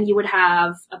 and you would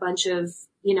have a bunch of,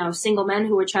 single men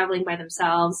who were traveling by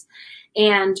themselves.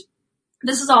 And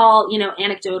this is all,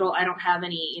 anecdotal. I don't have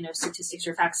any, statistics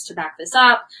or facts to back this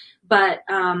up, but,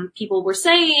 people were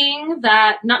saying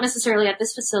that not necessarily at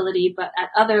this facility, but at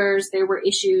others, there were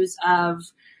issues of,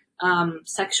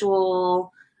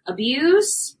 sexual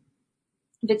abuse,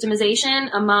 victimization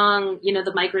among,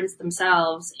 the migrants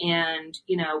themselves. And,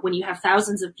 when you have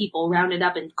thousands of people rounded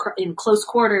up in close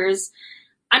quarters,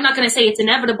 I'm not going to say it's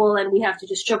inevitable and we have to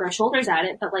just shrug our shoulders at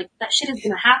it, but like that shit is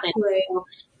going to happen. Right. So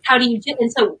how do you do? And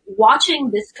so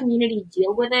watching this community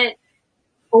deal with it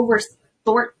over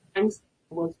short times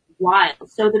was wild.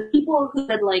 So the people who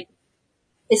had like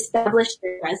established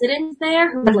their residence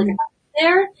there, who had like a house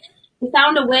there, they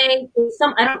found a way.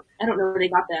 I don't know where they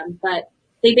got them, but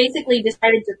they basically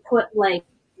decided to put like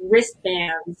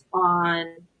wristbands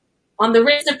on the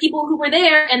wrists of people who were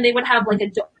there, and they would have like a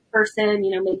person,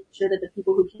 making sure that the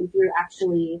people who came through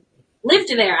actually lived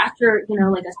there after,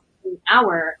 like a certain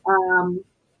hour.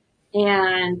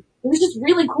 And it was just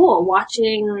really cool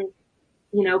watching,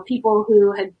 people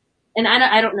who had, and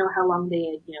I don't know how long they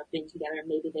had, been together.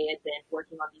 Maybe they had been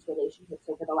working on these relationships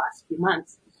over the last few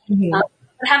months. But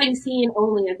having seen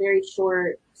only a very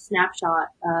short snapshot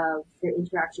of their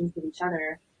interactions with each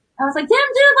other, I was like, damn,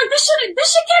 dude, like this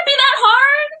shit can't be that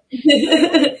hard.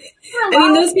 I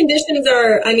mean, those conditions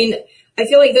are, I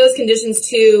feel like those conditions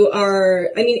too are,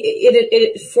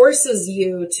 it forces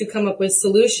you to come up with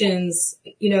solutions,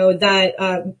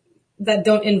 that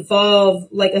don't involve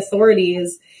like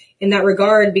authorities in that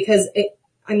regard, because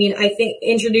I think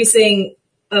introducing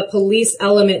a police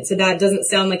element to that doesn't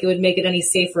sound like it would make it any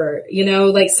safer,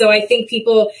 so I think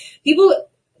people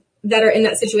that are in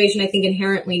that situation, I think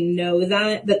inherently know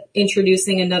that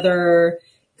introducing another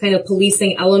kind of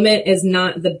policing element is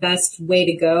not the best way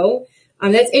to go.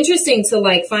 That's interesting to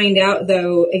like find out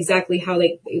though exactly how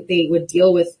they would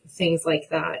deal with things like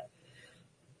that.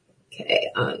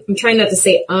 Okay. I'm trying not to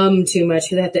say too much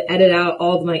because I have to edit out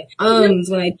all of my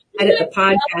ums when I edit the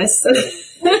podcast. I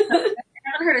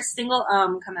haven't heard a single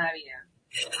come out of you.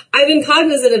 I've been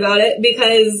cognizant about it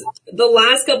because the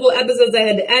last couple episodes I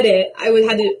had to edit,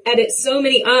 had to edit so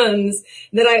many ums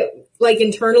that I like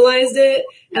internalized it.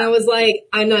 And I was like,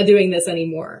 I'm not doing this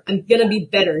anymore. I'm going to be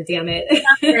better, damn it.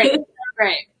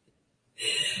 Right.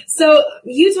 So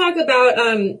you talk about,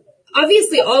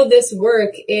 obviously all this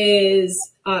work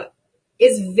is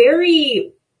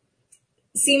very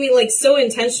seeming like so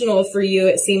intentional for you.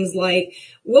 It seems like,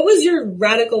 what was your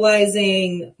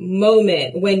radicalizing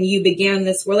moment when you began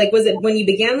this work? Like, was it when you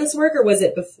began this work or was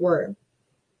it before?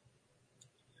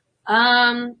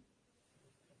 I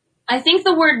think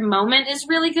the word moment is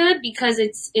really good because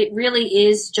it really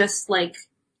is just like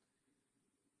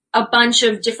a bunch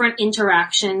of different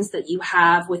interactions that you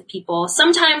have with people.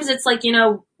 Sometimes it's like,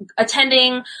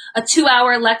 attending a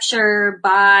 2-hour lecture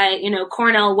by,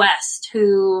 Cornell West,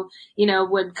 who,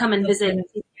 would come and visit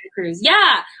Santa Cruz.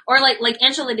 Yeah. Or like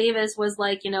Angela Davis was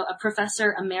like, a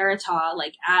professor emerita,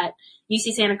 like at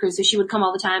UC Santa Cruz. So she would come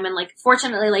all the time. And like,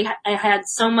 fortunately, like I had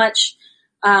so much,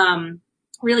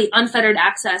 really unfettered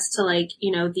access to like,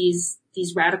 these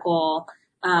radical,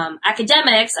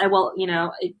 academics.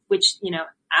 Which,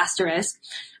 asterisk,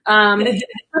 but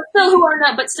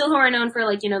still who are known for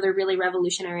like, their really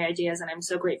revolutionary ideas. And I'm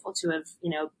so grateful to have,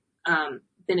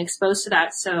 been exposed to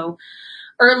that so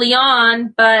early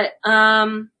on. But,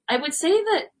 I would say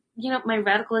that, my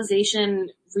radicalization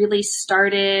really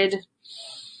started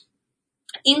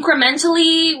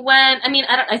incrementally when,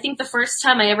 I think the first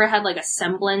time I ever had like a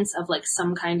semblance of like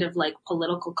some kind of like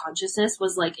political consciousness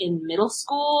was like in middle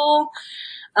school.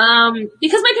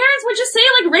 Because my parents would just say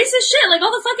like racist shit like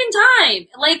all the fucking time,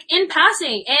 like in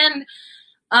passing.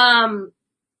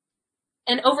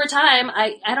 And over time,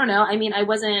 I don't know. I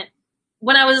wasn't,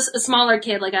 when I was a smaller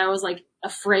kid, like I was like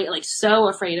afraid, like so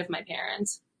afraid of my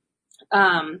parents.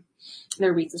 There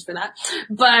are reasons for that.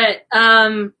 But,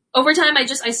 over time,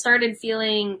 I started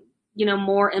feeling,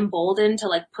 more emboldened to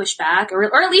like push back or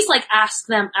at least like ask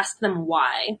them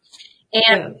why.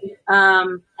 And,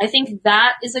 I think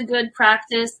that is a good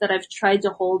practice that I've tried to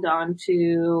hold on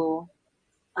to,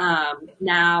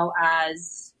 now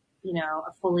as,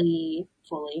 a fully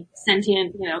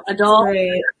sentient, adult.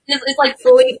 Right. It's like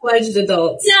fully fledged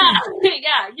adults. Yeah.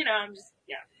 I'm just,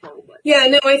 fully fledged. Yeah,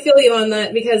 no, I feel you on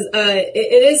that because,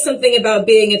 it is something about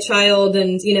being a child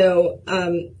and,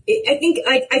 I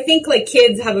think like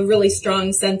kids have a really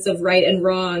strong sense of right and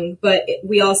wrong, but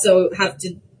we also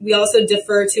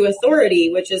defer to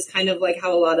authority, which is kind of like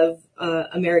how a lot of,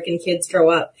 American kids grow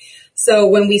up. So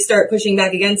when we start pushing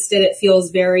back against it, it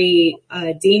feels very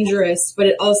dangerous, but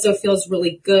it also feels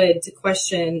really good to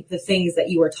question the things that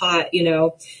you were taught,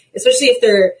 especially if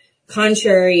they're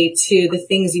contrary to the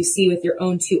things you see with your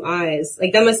own two eyes.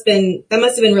 Like that must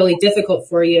have been really difficult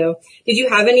for you. Did you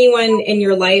have anyone in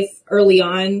your life early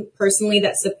on personally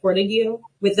that supported you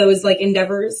with those like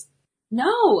endeavors?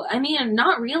 No, I mean,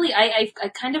 not really. I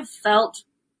kind of felt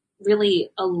really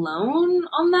alone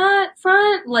on that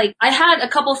front. Like I had a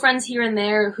couple friends here and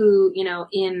there who,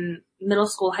 in middle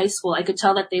school, high school, I could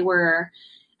tell that they were,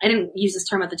 I didn't use this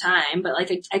term at the time, but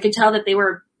like I could tell that they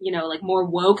were, like more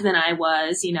woke than I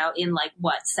was, in like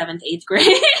what, 7th, 8th grade.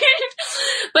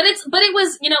 but it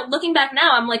was, looking back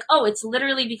now, I'm like, oh, it's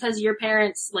literally because your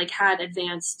parents like had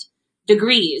advanced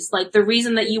degrees. Like the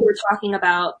reason that you were talking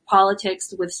about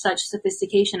politics with such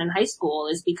sophistication in high school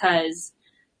is because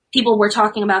people were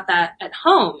talking about that at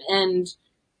home, and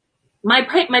my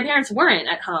parents weren't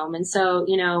at home. And so,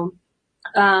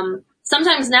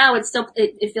 sometimes now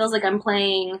it feels like I'm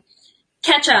playing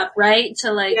catch up, right?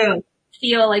 To like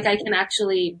feel like I can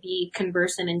actually be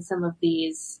conversant in some of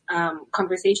these,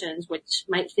 conversations, which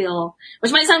might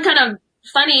sound kind of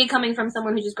funny coming from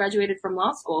someone who just graduated from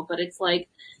law school, but it's like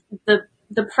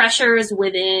the pressures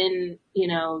within,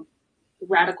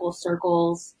 radical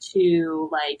circles to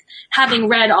like having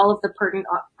read all of the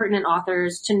pertinent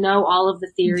authors, to know all of the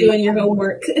theories. Doing your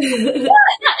homework. yeah.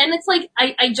 And it's like,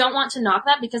 I don't want to knock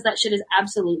that because that shit is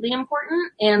absolutely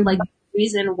important. And like the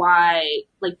reason why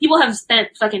like people have spent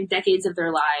fucking decades of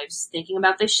their lives thinking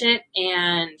about this shit.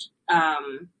 And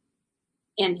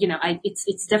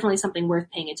it's definitely something worth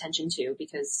paying attention to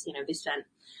because, they spent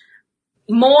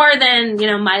more than,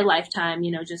 my lifetime,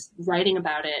 just writing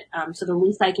about it. So the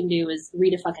least I can do is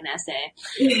read a fucking essay.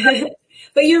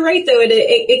 But you're right though.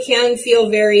 It can feel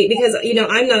very, because,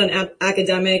 I'm not an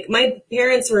academic. My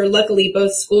parents were luckily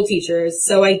both school teachers.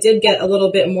 So I did get a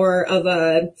little bit more of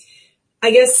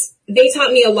I guess they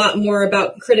taught me a lot more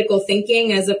about critical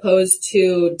thinking as opposed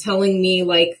to telling me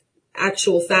like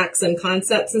actual facts and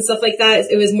concepts and stuff like that.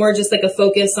 It was more just like a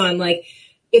focus on like,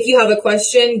 if you have a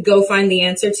question, go find the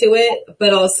answer to it,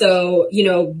 but also,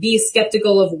 be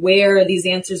skeptical of where these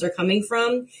answers are coming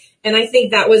from. And I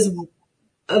think that was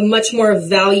a much more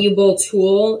valuable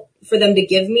tool for them to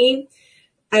give me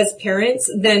as parents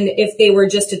than if they were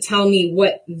just to tell me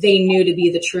what they knew to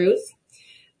be the truth.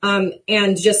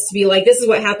 And just to be like, this is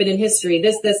what happened in history,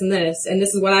 this, and this, and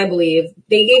this is what I believe.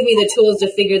 They gave me the tools to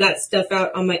figure that stuff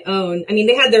out on my own. I mean,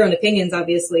 they had their own opinions,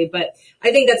 obviously, but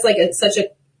I think that's like such a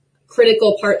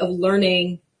critical part of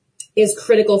learning is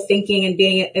critical thinking and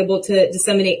being able to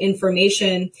disseminate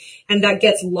information. And that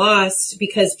gets lost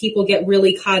because people get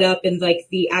really caught up in like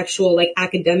the actual like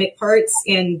academic parts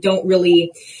and don't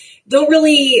really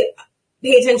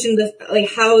pay attention to like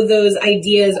how those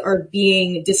ideas are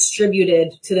being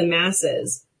distributed to the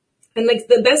masses. And like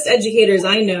the best educators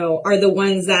I know are the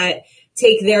ones that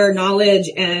take their knowledge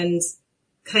and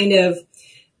kind of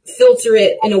filter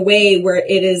it in a way where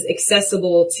it is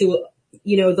accessible to,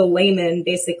 the layman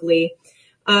basically.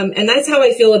 And that's how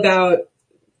I feel about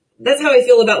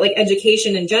like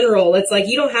education in general. It's like,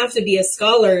 you don't have to be a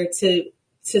scholar to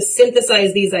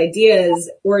synthesize these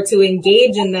ideas or to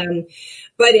engage in them.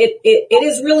 But it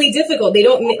is really difficult. They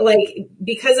don't like,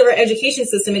 because of our education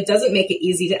system, it doesn't make it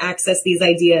easy to access these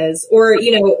ideas or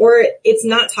it's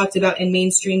not talked about in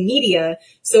mainstream media.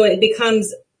 So it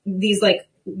becomes these like,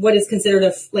 what is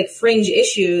considered like fringe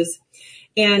issues.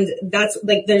 And that's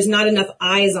like, there's not enough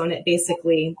eyes on it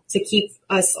basically to keep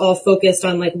us all focused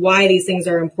on like why these things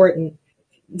are important.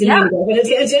 Didn't even go on a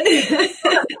tangent.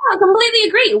 I completely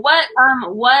agree.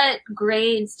 What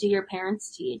grades do your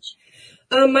parents teach?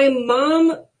 My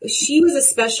mom, she was a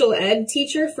special ed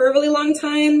teacher for a really long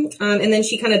time. And then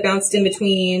she kind of bounced in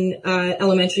between,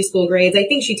 elementary school grades. I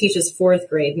think she teaches 4th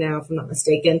grade now, if I'm not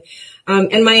mistaken.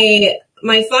 And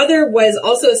my father was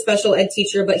also a special ed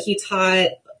teacher, but he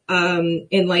taught,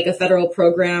 in like a federal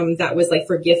program that was like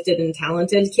for gifted and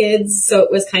talented kids. So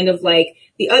it was kind of like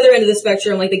the other end of the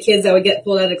spectrum, like the kids that would get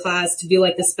pulled out of class to do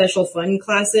like the special fun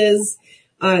classes.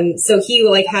 So he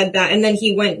like had that, and then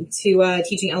he went to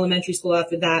teaching elementary school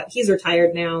after that. He's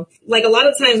retired now. Like a lot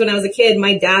of times when I was a kid,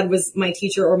 my dad was my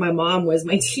teacher or my mom was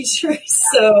my teacher.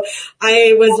 So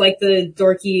I was like the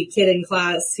dorky kid in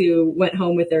class who went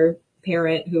home with their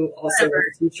parent who also was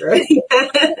a teacher.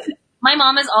 My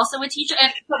mom is also a teacher,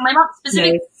 and my mom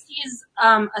specifically, Nice. she's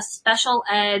a special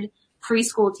ed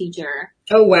preschool teacher.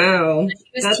 Oh wow,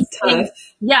 That's tough.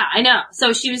 Yeah, I know.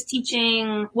 So she was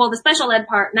teaching, well, the special ed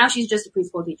part, now she's just a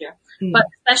preschool teacher. But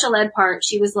the special ed part,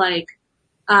 she was like,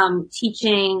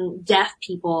 teaching deaf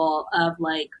people of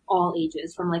like all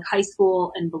ages from like high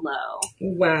school and below.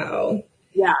 Wow.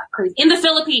 Yeah, crazy. In the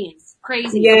Philippines.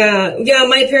 Crazy. Yeah. Yeah.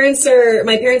 My parents are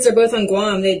both on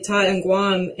Guam. They taught on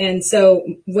Guam. And so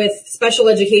with special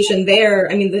education there,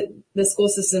 I mean, the school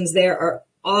systems there are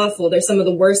awful. They're some of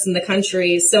the worst in the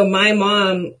country. So my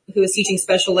mom, who was teaching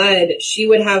special ed, she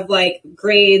would have like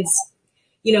grades,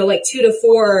 you know, like 2 to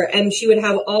 4, and she would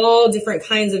have all different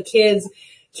kinds of kids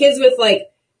with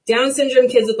like Down syndrome,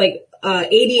 kids with like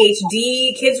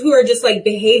ADHD, kids who are just like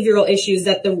behavioral issues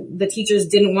that the teachers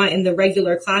didn't want in the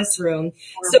regular classroom.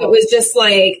 So it was just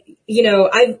like, you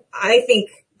know, I think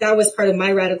that was part of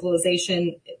my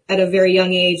radicalization at a very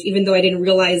young age, even though I didn't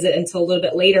realize it until a little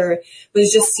bit later,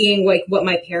 was just seeing like what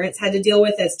my parents had to deal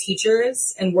with as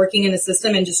teachers and working in a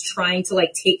system and just trying to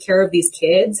like take care of these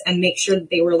kids and make sure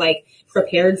that they were like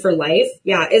prepared for life.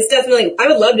 Yeah, it's definitely, I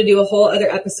would love to do a whole other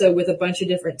episode with a bunch of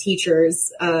different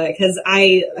teachers, cause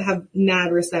I have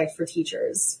mad respect for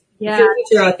teachers. Yeah. If you're a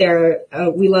teacher out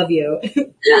there, we love you.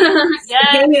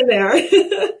 Hang in there.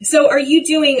 So are you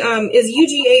doing, is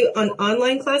UGA on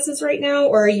online classes right now,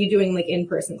 or are you doing like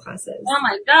in-person classes? Oh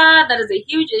my God, that is a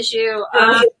huge issue.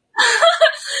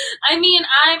 I mean,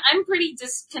 I'm pretty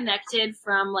disconnected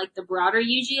from like the broader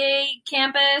UGA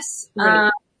campus.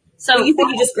 Right. So you said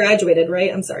you just graduated,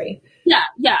 right? I'm sorry.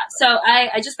 Yeah. So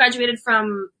I just graduated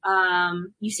from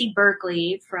UC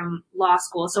Berkeley from law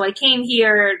school. So I came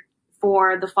here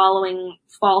for the following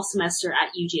fall semester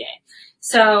at UGA.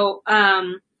 So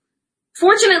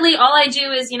fortunately, all I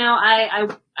do is, you know, I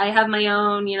have my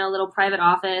own, you know, little private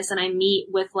office, and I meet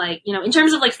with like, you know, in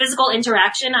terms of like physical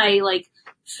interaction, I like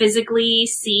physically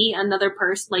see another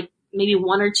person, like maybe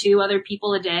 1 or 2 other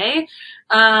people a day.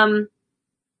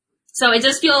 So it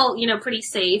does feel, you know, pretty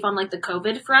safe on like the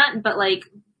COVID front, but like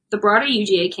the broader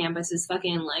UGA campus is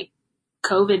fucking like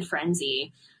COVID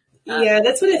frenzy. Yeah,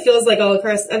 that's what it feels like all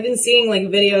across. I've been seeing like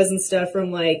videos and stuff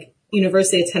from like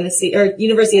University of Tennessee or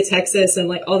University of Texas and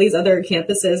like all these other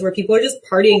campuses where people are just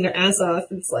partying their ass off.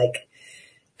 It's like,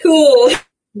 cool.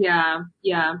 Yeah.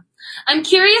 I'm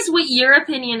curious what your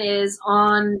opinion is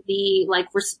on the like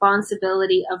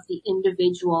responsibility of the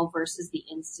individual versus the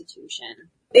institution.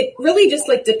 It really just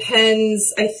like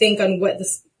depends, I think, on what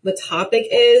the topic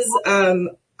is.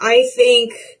 I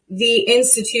think the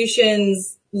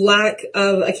institution's lack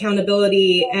of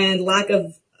accountability and lack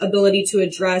of ability to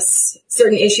address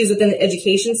certain issues within the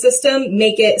education system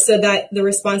make it so that the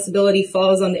responsibility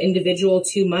falls on the individual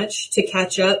too much to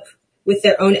catch up with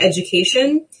their own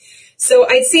education. So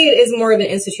I'd say it is more of an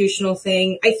institutional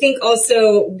thing. I think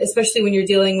also, especially when you're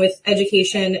dealing with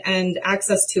education and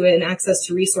access to it and access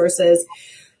to resources,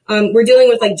 we're dealing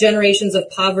with like generations of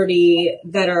poverty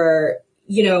that are,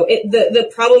 you know, the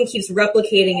problem keeps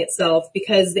replicating itself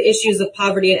because the issues of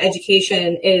poverty and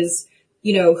education is,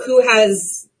 you know, who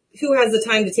has the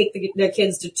time to take their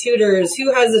kids to tutors,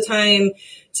 who has the time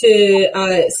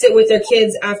to sit with their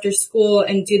kids after school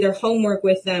and do their homework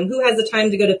with them, who has the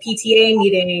time to go to PTA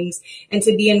meetings and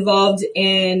to be involved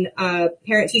in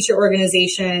parent-teacher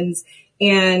organizations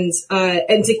and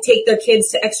to take their kids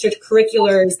to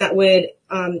extracurriculars that would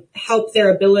help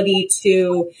their ability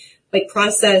to like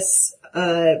process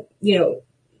you know,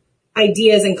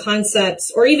 ideas and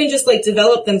concepts, or even just like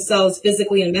develop themselves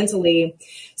physically and mentally.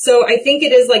 So I think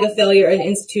it is like a failure, an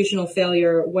institutional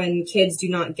failure, when kids do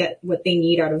not get what they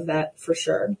need out of that, for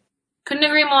sure. Couldn't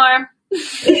agree more.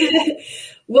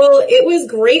 Well, it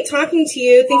was great talking to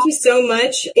you. Thank you so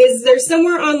much. Is there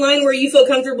somewhere online where you feel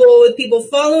comfortable with people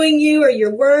following you or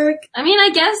your work? I mean,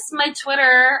 I guess my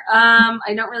Twitter,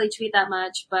 I don't really tweet that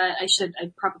much, but I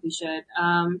probably should.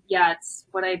 Yeah, it's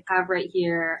what I have right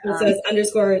here. It says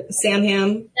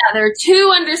 _Samham. Yeah, there are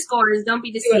 2 underscores. Don't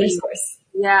be deceived. 2 underscores.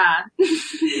 Yeah.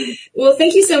 Well,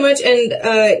 thank you so much,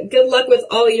 and good luck with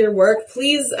all your work.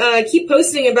 Please keep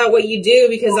posting about what you do,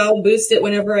 because I'll boost it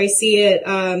whenever I see it.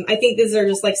 I think these are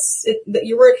just like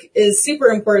your work is super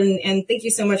important, and thank you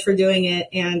so much for doing it.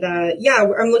 And yeah,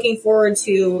 I'm looking forward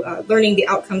to learning the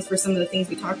outcomes for some of the things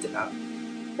we talked about.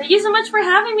 Thank you so much for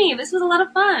having me. This was a lot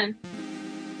of fun.